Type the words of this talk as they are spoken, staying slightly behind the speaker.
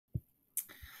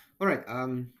All right.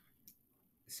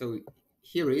 So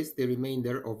here is the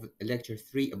remainder of lecture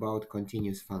 3 about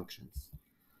continuous functions.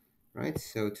 Right.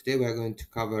 So today we are going to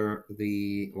cover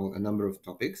a number of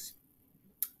topics: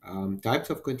 types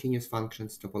of continuous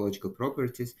functions, topological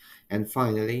properties, and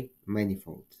finally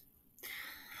manifolds.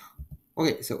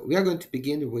 Okay. So we are going to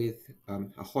begin with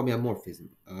a homeomorphism.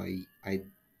 I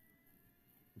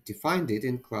defined it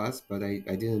in class, but I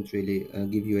didn't really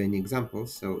give you any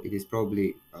examples, so it is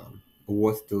probably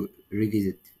worth to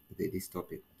revisit this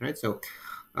topic, right? So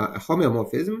a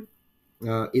homeomorphism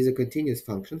is a continuous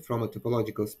function from a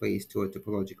topological space to a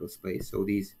topological space. So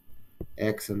these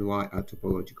x and y are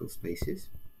topological spaces,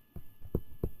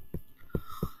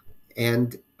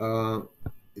 and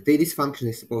this function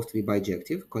is supposed to be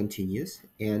bijective, continuous,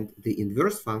 and the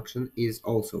inverse function is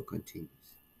also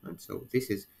continuous, and so this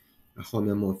is a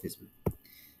homeomorphism.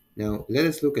 Now, let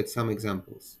us look at some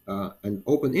examples. An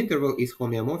open interval is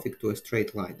homeomorphic to a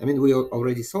straight line. I mean, we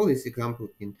already saw this example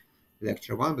in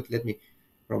lecture 1, but let me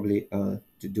probably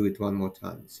to do it one more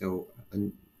time. So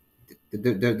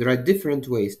there are different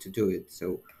ways to do it.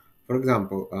 So, for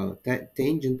example,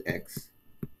 tangent x,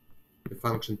 the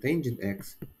function tangent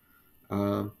x,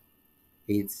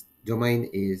 its domain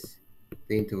is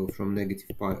the interval from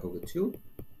 -π/2 to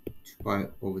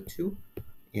π/2,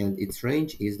 and its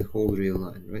range is the whole real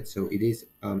line, right? So it is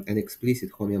an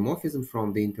explicit homeomorphism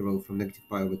from the interval from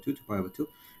 -π/2 to π/2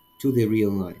 to the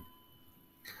real line.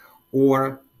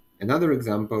 Or another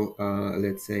example,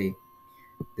 let's say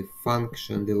the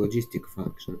function, the logistic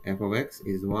function f of x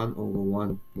is 1 over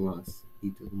 1 plus e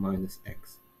to the minus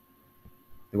x,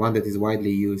 the one that is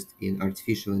widely used in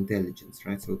artificial intelligence,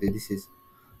 right? So this is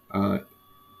a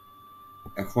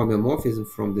homeomorphism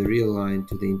from the real line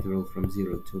to the interval from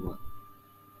 0 to 1.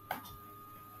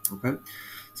 Okay,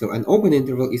 so an open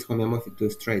interval is homeomorphic to a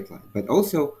straight line, but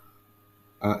also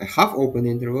a half open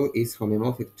interval is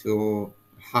homeomorphic to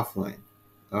a half line.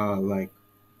 Like,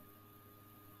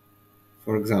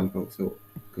 for example, so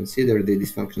consider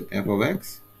this function f of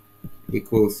x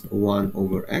equals 1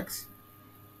 over x,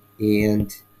 and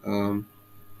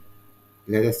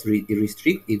let us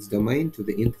restrict its domain to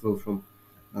the interval from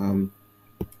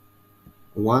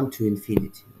 1 to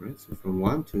infinity, right? So from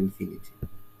 1 to infinity.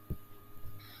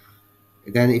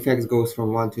 Then if x goes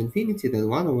from 1 to infinity, then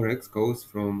 1 over x goes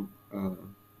from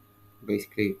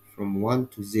basically from 1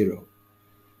 to 0,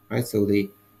 right? So the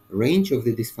range of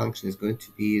this function is going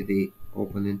to be the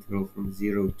open interval from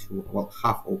 0 to, well,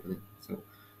 half open. So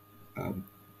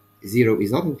 0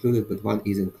 is not included, but 1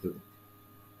 is included.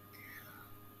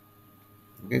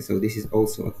 Okay, so this is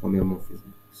also a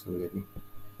homeomorphism. So let me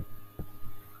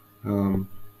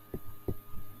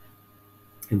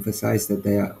emphasize that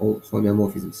they are all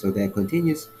homeomorphisms. So they are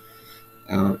continuous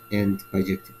and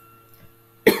bijective.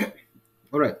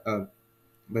 All right,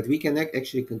 but we can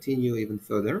actually continue even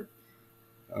further.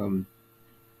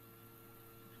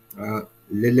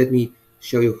 Let me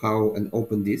show you how an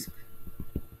open disk,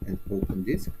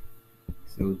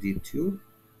 so d2,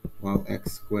 while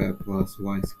x squared plus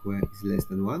y squared is less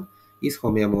than 1, is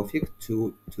homeomorphic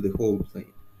to the whole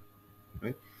plane,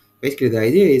 right? Basically, the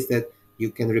idea is that you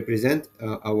can represent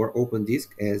our open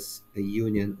disk as a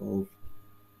union of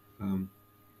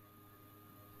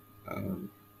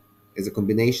as a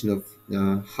combination of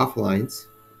half lines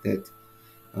that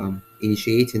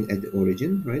initiating at the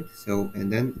origin, right? So,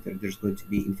 and then there's going to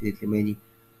be infinitely many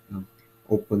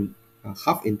open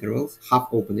half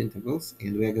open intervals,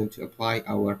 and we are going to apply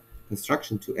our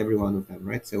construction to every one of them,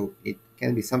 right? So it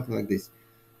can be something like this.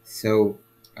 So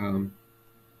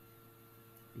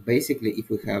basically, if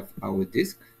we have our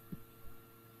disk,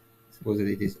 suppose that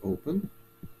it is open,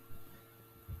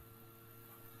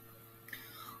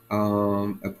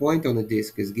 a point on the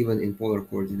disk is given in polar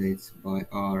coordinates by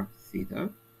r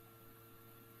theta,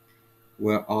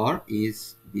 where r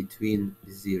is between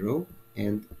 0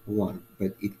 and 1,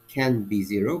 but it can be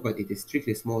 0, but it is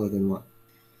strictly smaller than 1,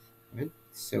 right?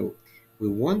 So we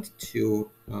want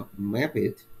to map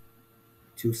it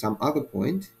to some other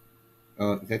point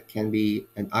that can be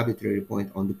an arbitrary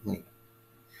point on the plane.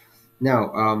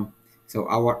 Now, so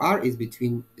our r is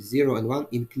between 0 and 1,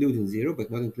 including 0, but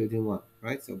not including 1,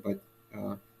 right? So, but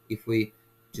if we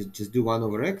just do 1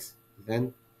 over x,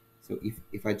 then, so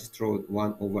if I just throw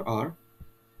 1 over r,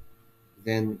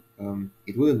 then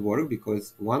it wouldn't work,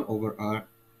 because 1 over r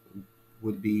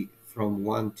would be from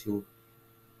 1 to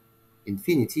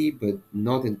infinity, but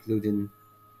not including,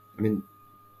 I mean,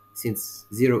 since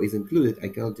 0 is included, I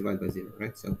cannot divide by 0,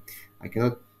 right? So I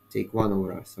cannot take 1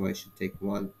 over r, so I should take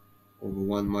 1 over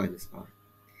 1 minus r.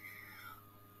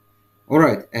 All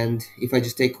right, and if I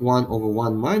just take 1 over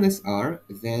 1 minus r,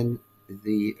 then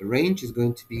the range is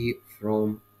going to be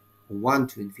from 1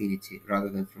 to infinity rather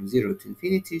than from 0 to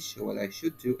infinity. So what I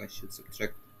should do, I should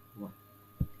subtract 1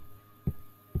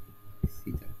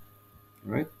 theta.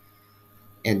 All right.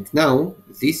 And now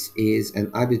this is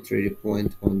an arbitrary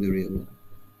point on the real line.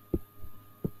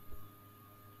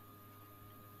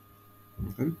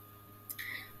 Okay.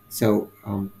 So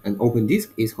an open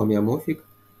disk is homeomorphic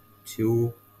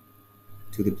to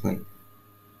the plane.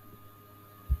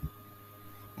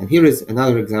 And here is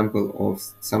another example of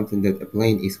something that a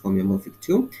plane is homeomorphic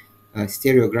to,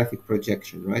 stereographic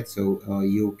projection, right? So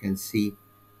you can see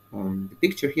the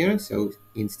picture here. So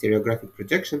in stereographic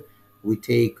projection, we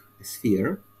take a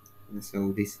sphere, and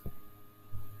so this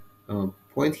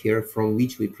point here from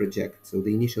which we project, so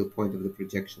the initial point of the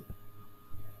projection,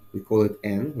 we call it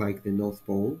N, like the North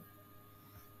Pole,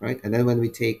 right? And then when we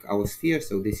take our sphere,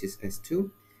 so this is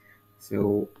S2,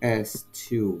 so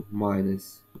S2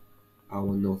 minus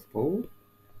our North Pole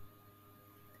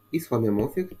is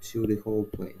homeomorphic to the whole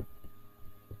plane.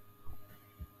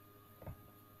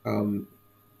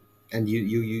 And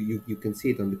you can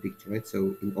see it on the picture, right?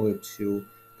 So in order to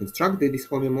construct this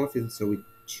homeomorphism, so we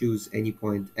choose any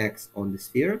point X on the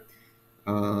sphere,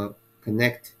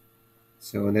 connect,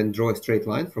 so and then draw a straight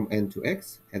line from N to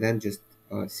X, and then just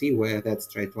see where that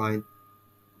straight line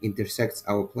intersects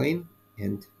our plane,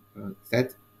 and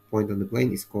that point on the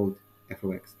plane is called f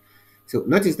of x. So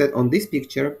notice that on this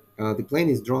picture, the plane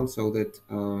is drawn so that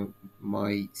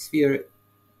my sphere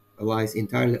lies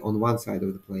entirely on one side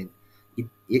of the plane.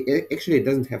 Actually, it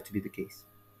doesn't have to be the case.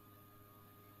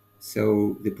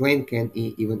 So the plane can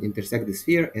even intersect the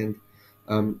sphere, and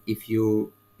if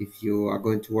you are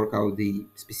going to work out the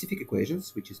specific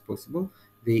equations, which is possible,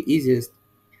 the easiest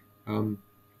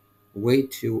way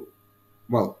to,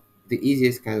 well, the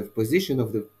easiest kind of position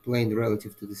of the plane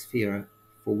relative to the sphere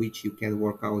for which you can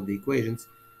work out the equations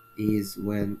is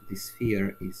when the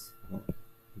sphere is, well,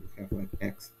 you have like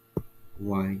x,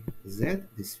 y, z.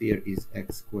 The sphere is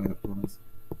x squared plus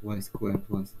y squared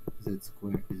plus z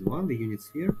squared is 1, the unit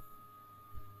sphere.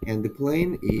 And the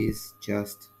plane is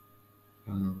just,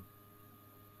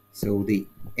 so the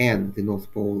n, the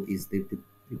North Pole, is the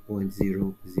point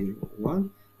 0, 0,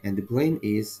 1, and the plane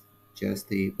is just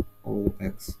the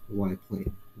OXY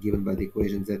plane given by the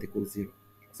equation z equals 0.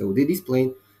 So this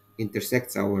plane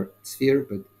intersects our sphere,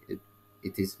 but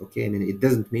it is okay. I mean, it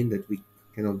doesn't mean that we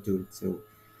cannot do it. So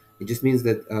it just means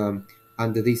that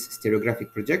under this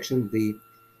stereographic projection, the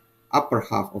upper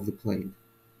half of the plane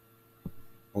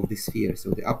of the sphere, so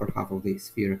the upper half of the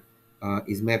sphere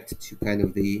is mapped to kind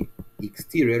of the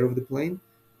exterior of the plane,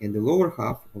 and the lower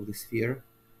half of the sphere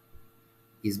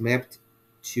is mapped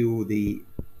to the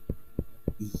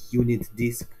unit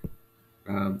disk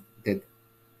that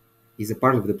is a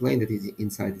part of the plane that is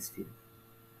inside the sphere.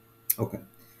 Okay,